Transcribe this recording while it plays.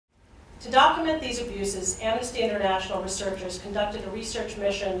To document these abuses, Amnesty International researchers conducted a research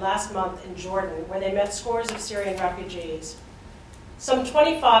mission last month in Jordan, where they met scores of Syrian refugees. Some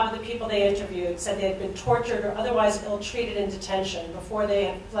 25 of the people they interviewed said they had been tortured or otherwise ill-treated in detention before they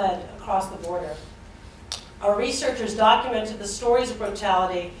had fled across the border. Our researchers documented the stories of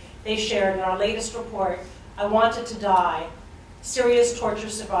brutality they shared in our latest report, I Wanted to Die, Syria's Torture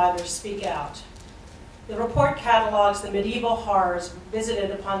Survivors Speak Out. The report catalogs the medieval horrors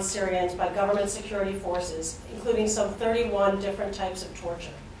visited upon Syrians by government security forces, including some 31 different types of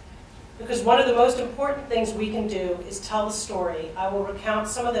torture. Because one of the most important things we can do is tell the story, I will recount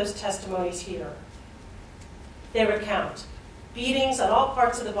some of those testimonies here. They recount beatings on all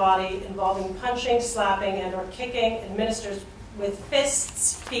parts of the body involving punching, slapping, and or kicking administered with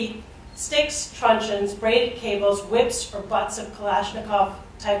fists, feet, sticks, truncheons, braided cables, whips, or butts of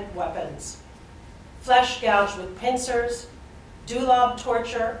Kalashnikov-type weapons. Flesh gouged with pincers, dulab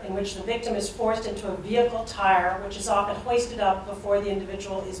torture, in which the victim is forced into a vehicle tire, which is often hoisted up before the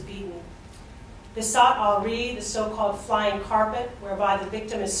individual is beaten. Bisat al-Ri, the so-called flying carpet, whereby the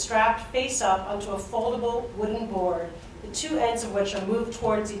victim is strapped face up onto a foldable wooden board, the two ends of which are moved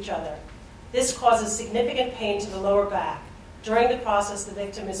towards each other. This causes significant pain to the lower back. During the process, the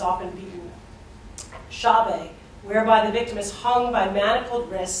victim is often beaten. Shabe, whereby the victim is hung by manacled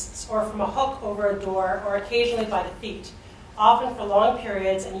wrists or from a hook over a door or occasionally by the feet, often for long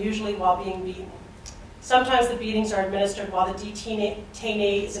periods and usually while being beaten. Sometimes the beatings are administered while the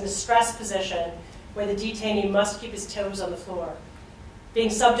detainee is in a stressed position where the detainee must keep his toes on the floor.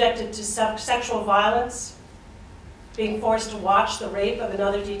 Being subjected to sexual violence, being forced to watch the rape of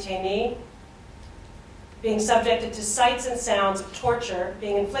another detainee, being subjected to sights and sounds of torture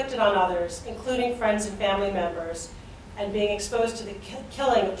being inflicted on others, including friends and family members, and being exposed to the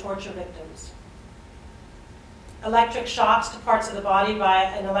killing of torture victims. Electric shocks to parts of the body by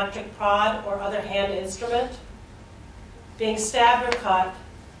an electric prod or other hand instrument, being stabbed or cut,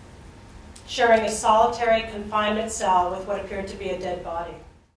 sharing a solitary confinement cell with what appeared to be a dead body.